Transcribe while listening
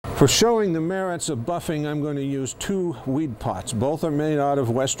For showing the merits of buffing, I'm going to use two weed pots. Both are made out of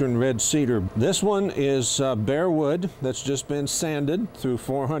western red cedar. This one is bare wood that's just been sanded through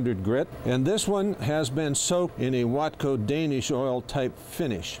 400 grit, and this one has been soaked in a Watco Danish oil type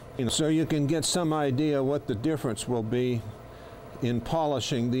finish. So you can get some idea what the difference will be in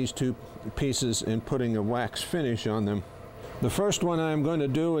polishing these two pieces and putting a wax finish on them. The first one I'm going to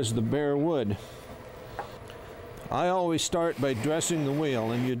do is the bare wood. I always start by dressing the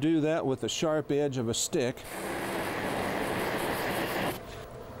wheel, and you do that with the sharp edge of a stick.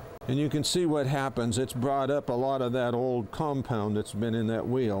 And you can see what happens. It's brought up a lot of that old compound that's been in that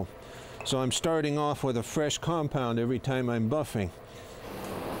wheel. So I'm starting off with a fresh compound every time I'm buffing.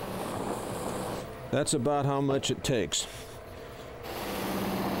 That's about how much it takes.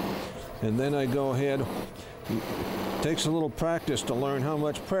 And then I go ahead. It takes a little practice to learn how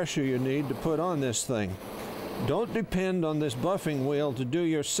much pressure you need to put on this thing. Don't depend on this buffing wheel to do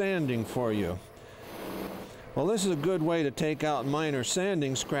your sanding for you. Well, this is a good way to take out minor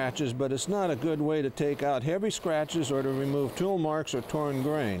sanding scratches, but it's not a good way to take out heavy scratches or to remove tool marks or torn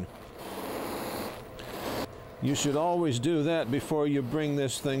grain. You should always do that before you bring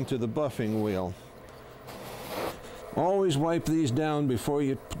this thing to the buffing wheel. Always wipe these down before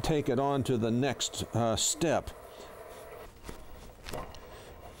you take it on to the next step.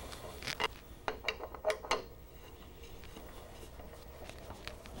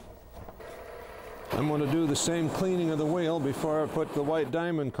 I'm going to do the same cleaning of the wheel before I put the white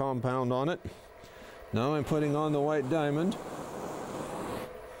diamond compound on it. Now I'm putting on the white diamond.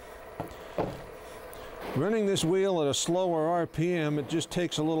 Running this wheel at a slower RPM, it just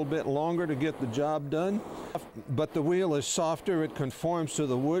takes a little bit longer to get the job done. But the wheel is softer, it conforms to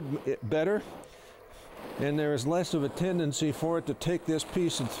the wood better, and there is less of a tendency for it to take this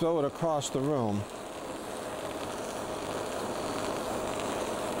piece and throw it across the room.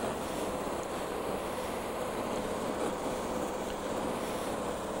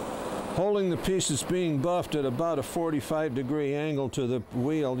 Holding the piece that's being buffed at about a 45-degree angle to the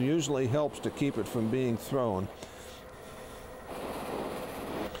wheel usually helps to keep it from being thrown.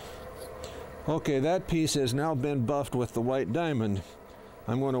 Okay, that piece has now been buffed with the white diamond.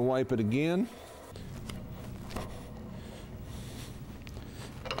 I'm going to wipe it again.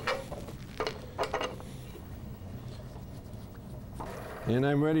 And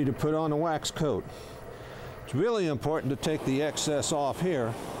I'm ready to put on a wax coat. It's really important to take the excess off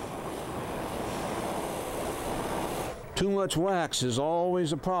here. Too much wax is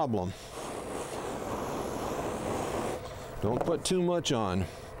always a problem. Don't put too much on.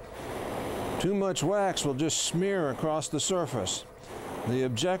 Too much wax will just smear across the surface. The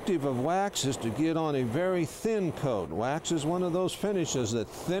objective of wax is to get on a very thin coat. Wax is one of those finishes that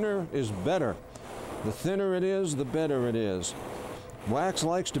thinner is better. The thinner it is, the better it is. Wax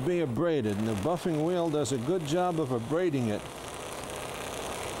likes to be abraded, and the buffing wheel does a good job of abrading it.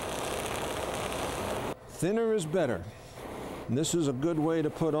 Thinner is better. And this is a good way to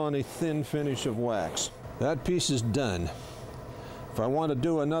put on a thin finish of wax. That piece is done. If I want to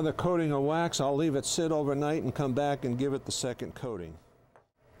do another coating of wax, I'll leave it sit overnight and come back and give it the second coating.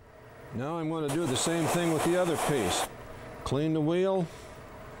 Now I'm going to do the same thing with the other piece. Clean the wheel,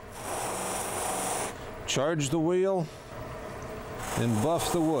 charge the wheel, and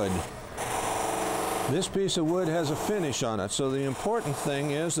buff the wood. This piece of wood has a finish on it, so the important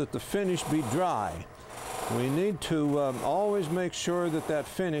thing is that the finish be dry. We need to always make sure that that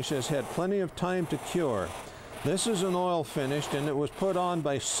finish has had plenty of time to cure. This is an oil finish, and it was put on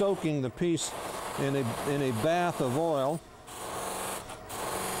by soaking the piece in a bath of oil.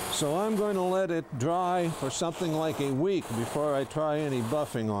 So I'm going to let it dry for something like a week before I try any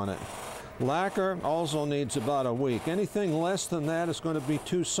buffing on it. Lacquer also needs about a week. Anything less than that is going to be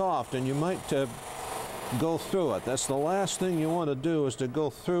too soft, and you might go through it. That's the last thing you want to do, is to go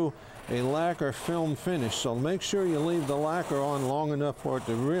through a lacquer film finish. So make sure you leave the lacquer on long enough for it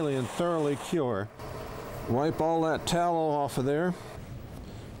to really and thoroughly cure. Wipe all that tallow off of there.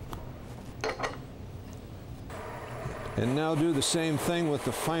 And now do the same thing with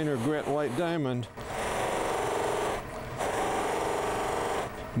the finer grit white diamond.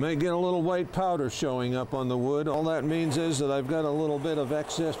 You may get a little white powder showing up on the wood. All that means is that I've got a little bit of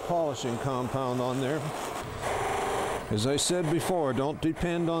excess polishing compound on there. As I said before, don't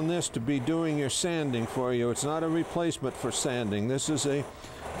depend on this to be doing your sanding for you. It's not a replacement for sanding. This is a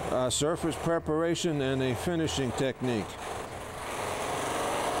surface preparation and a finishing technique.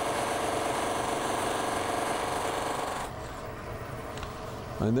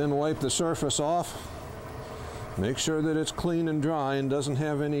 And then wipe the surface off. Make sure that it's clean and dry and doesn't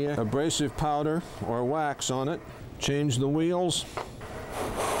have any abrasive powder or wax on it. Change the wheels.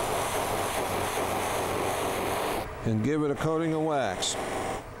 and give it a coating of wax.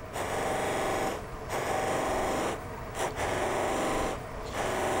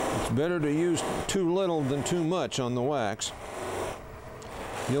 It's better to use too little than too much on the wax.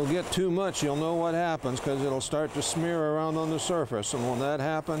 You'll get too much, you'll know what happens, because it'll start to smear around on the surface, and when that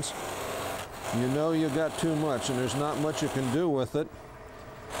happens, you know you got too much, and there's not much you can do with it.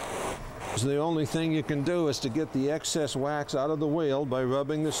 So the only thing you can do is to get the excess wax out of the wheel by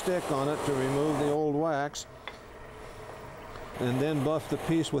rubbing the stick on it to remove the old wax, and then buff the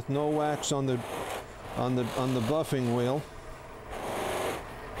piece with no wax on the buffing wheel.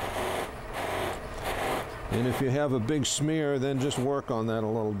 And if you have a big smear, then just work on that a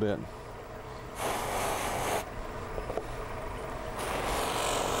little bit.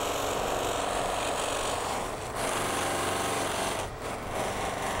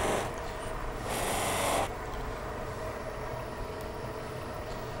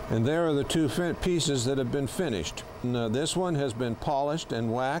 And there are the two pieces that have been finished. This one has been polished and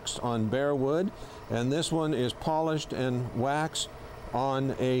waxed on bare wood, and this one is polished and waxed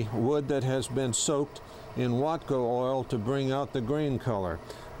on a wood that has been soaked in Watco oil to bring out the green color.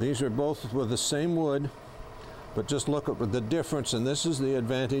 These are both with the same wood, but just look at the difference, and this is the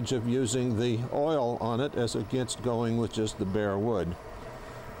advantage of using the oil on it as against going with just the bare wood.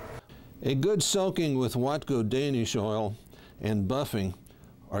 A good soaking with Watco Danish oil and buffing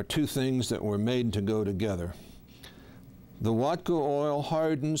are two things that were made to go together. The Watco oil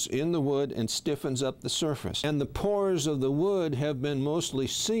hardens in the wood and stiffens up the surface, and the pores of the wood have been mostly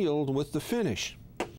sealed with the finish.